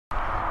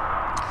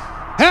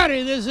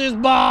Howdy, this is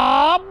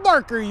Bob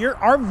Barker, your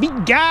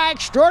RV guy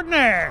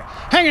extraordinaire,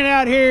 hanging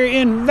out here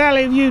in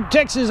Valley View,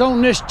 Texas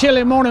on this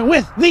chilly morning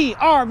with the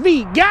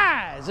RV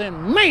guys.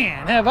 And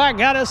man, have I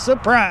got a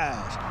surprise.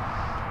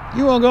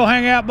 You want to go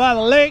hang out by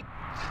the lake?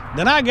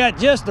 Then I got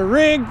just the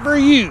rig for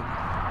you.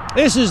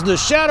 This is the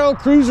Shadow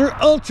Cruiser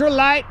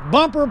Ultralight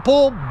Bumper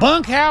Pull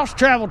Bunkhouse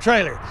Travel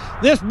Trailer.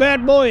 This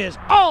bad boy is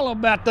all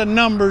about the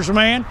numbers,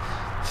 man.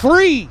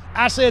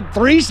 I said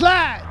three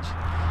slides.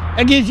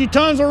 That gives you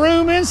tons of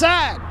room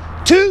inside.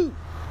 Two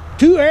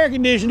air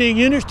conditioning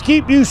units to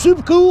keep you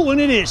super cool when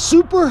it is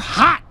super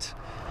hot.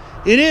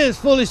 It is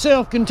fully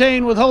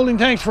self-contained with holding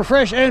tanks for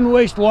fresh and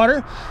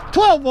wastewater,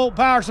 12-volt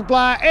power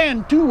supply,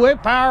 and two-way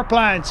power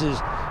appliances.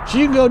 So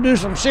you can go do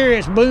some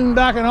serious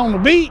boondocking on the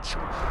beach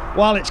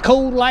while it's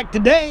cold like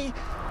today.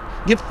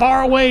 Get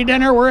far away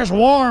down there where it's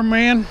warm,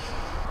 man.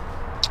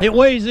 It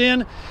weighs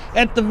in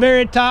at the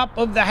very top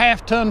of the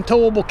half-ton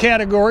towable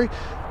category.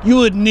 You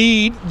would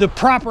need the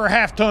proper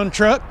half-ton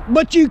truck,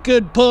 but you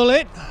could pull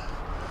it.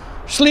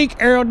 Sleek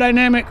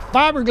aerodynamic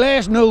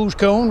fiberglass nose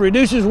cone,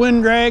 reduces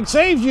wind drag,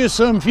 saves you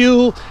some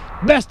fuel.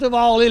 Best of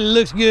all, it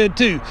looks good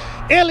too.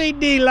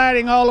 LED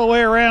lighting all the way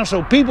around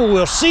so people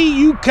will see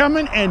you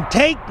coming and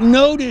take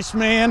notice,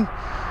 man.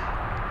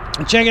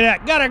 Check it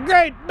out. Got a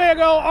great big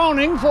old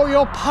awning for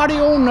your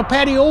patio on the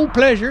patio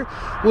pleasure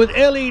with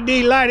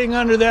LED lighting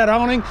under that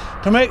awning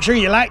to make sure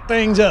you light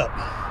things up.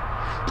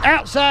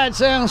 Outside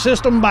sound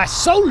system by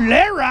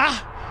Solera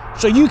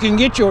so you can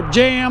get your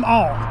jam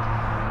on.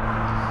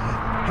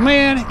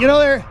 Man, you know,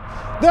 there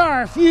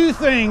are a few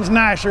things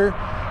nicer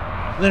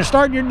than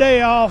starting your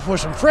day off with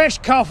some fresh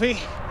coffee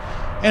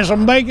and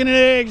some bacon and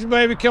eggs,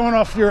 baby, coming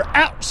off your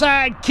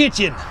outside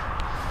kitchen.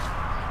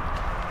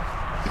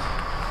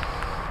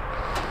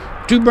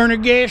 2-burner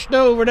gas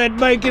stove for that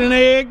bacon and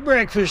egg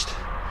breakfast.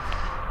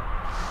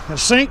 A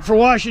sink for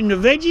washing the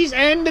veggies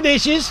and the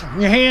dishes,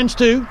 your hands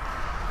too.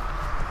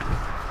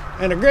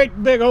 And a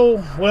great big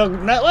old,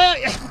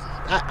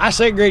 I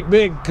say great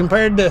big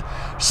compared to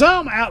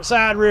some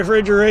outside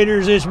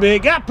refrigerators this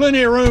big. Got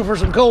plenty of room for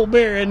some cold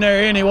beer in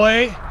there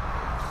anyway.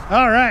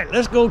 All right,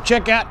 let's go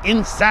check out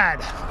inside.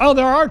 Oh,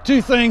 there are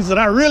two things that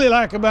I really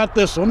like about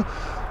this one.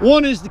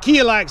 One is the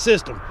key-alike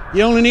system.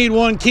 You only need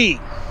one key.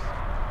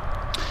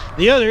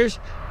 The other is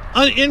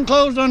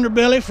enclosed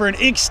underbelly for an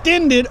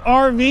extended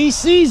RV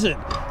season.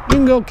 You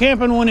can go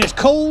camping when it's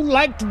cold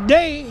like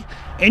today,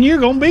 and you're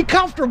gonna be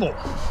comfortable.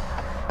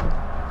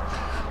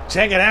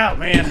 Check it out,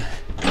 man.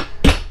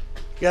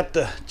 Got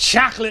the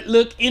chocolate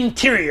look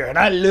interior, and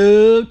I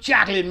love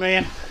chocolate,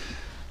 man.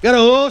 Got a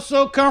oh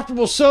so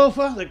comfortable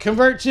sofa that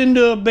converts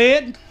into a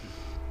bed.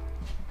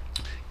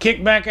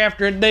 Kick back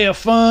after a day of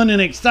fun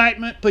and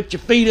excitement, put your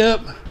feet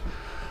up.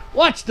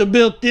 Watch the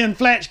built-in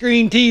flat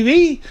screen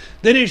TV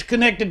that is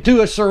connected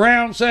to a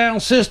surround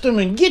sound system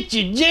and get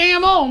your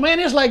jam on, man.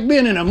 It's like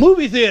being in a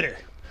movie theater.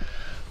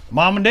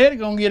 Mom and Dad are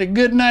gonna get a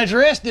good night's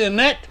rest in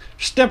that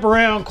step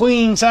around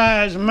queen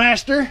size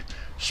master,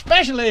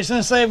 especially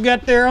since they've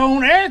got their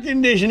own air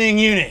conditioning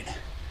unit.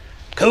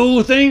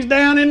 Cool things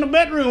down in the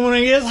bedroom when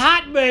it gets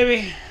hot,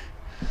 baby.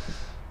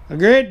 A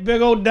great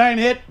big old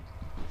dinette.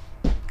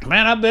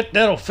 Man, I bet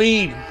that'll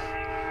feed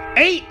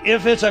 8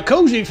 if it's a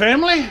cozy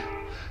family.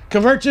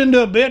 Converts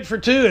into a bed for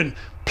 2 and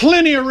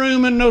plenty of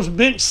room in those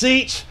bench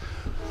seats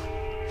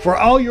for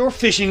all your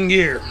fishing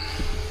gear.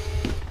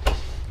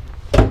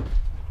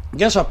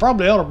 Guess I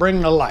probably ought to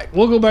bring the light.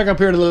 We'll go back up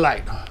here to the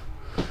light.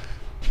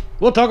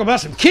 We'll talk about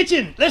some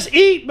kitchen. Let's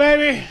eat,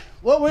 baby.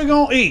 What we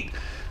gonna eat?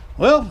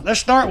 Well, let's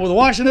start with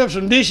washing up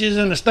some dishes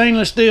in the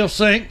stainless steel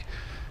sink.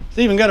 It's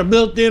even got a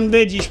built-in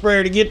veggie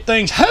sprayer to get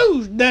things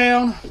hosed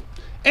down.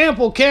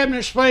 Ample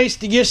cabinet space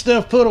to get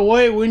stuff put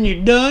away when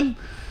you're done.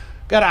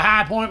 Got a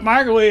high point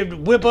microwave to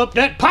whip up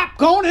that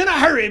popcorn in a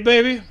hurry,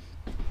 baby.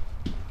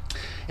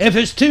 If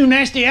it's too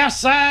nasty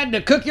outside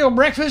to cook your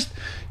breakfast,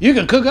 you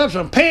can cook up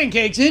some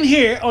pancakes in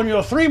here on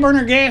your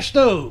 3-burner gas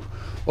stove.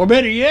 Or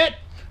better yet,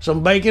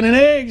 some bacon and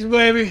eggs,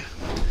 baby.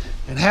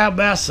 And how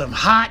about some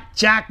hot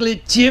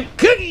chocolate chip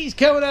cookies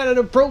coming out of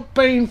the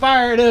propane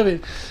fired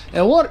oven?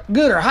 And what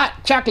good are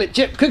hot chocolate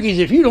chip cookies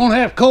if you don't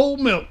have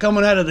cold milk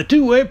coming out of the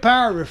 2-way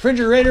power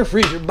refrigerator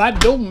freezer by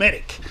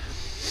Dometic?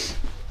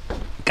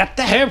 Got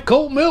to have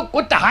cold milk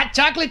with the hot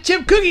chocolate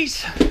chip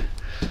cookies.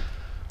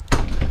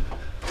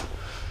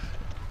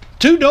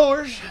 2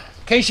 doors,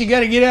 in case you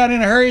got to get out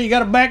in a hurry. You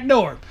got a back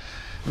door.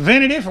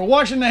 Vanity for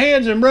washing the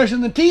hands and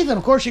brushing the teeth, and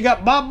of course you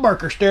got Bob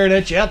Barker staring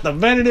at you out the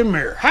vanity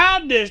mirror. How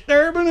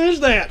disturbing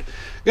is that?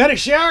 Got a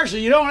shower so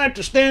you don't have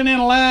to stand in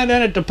a line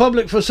down at the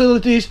public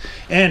facilities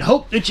and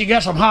hope that you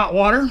got some hot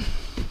water.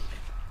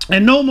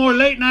 And no more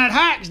late night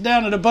hikes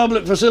down to the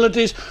public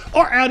facilities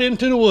or out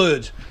into the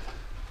woods.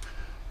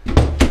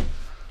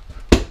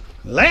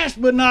 Last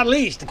but not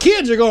least, the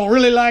kids are going to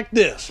really like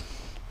this.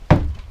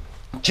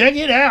 Check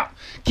it out.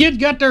 Kids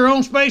got their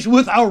own space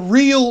with a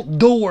real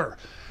door.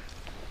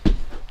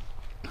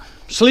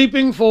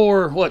 Sleeping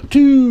for, what,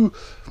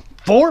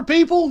 4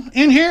 people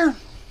in here?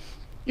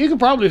 You could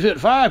probably fit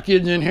 5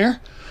 kids in here.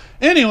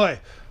 Anyway,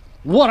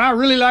 What I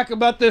really like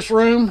about this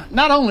room,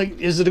 not only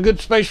is it a good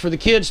space for the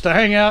kids to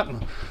hang out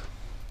and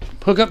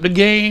hook up the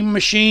game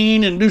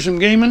machine and do some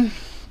gaming.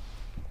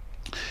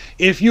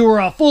 If you were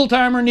a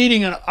full-timer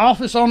needing an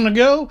office on the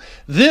go,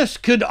 this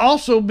could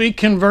also be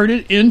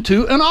converted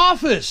into an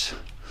office.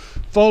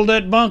 Fold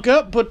that bunk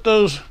up, put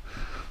those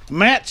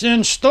mats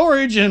in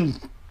storage, and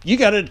you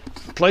got a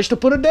place to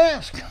put a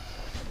desk.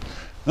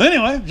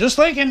 Anyway, just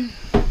thinking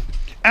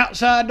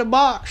outside the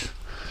box.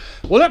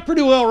 Well, that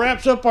pretty well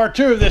wraps up our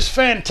tour of this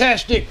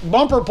fantastic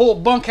bumper pull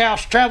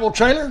bunkhouse travel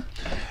trailer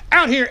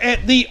out here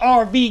at the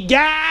RV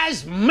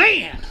Guys.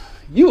 Man,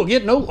 you will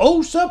get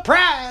no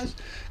surprise,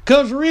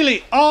 because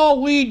really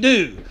all we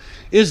do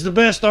is the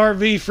best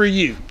RV for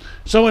you.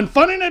 So when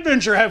fun and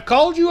adventure have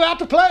called you out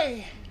to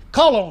play,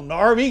 call on the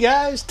RV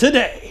Guys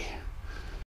today.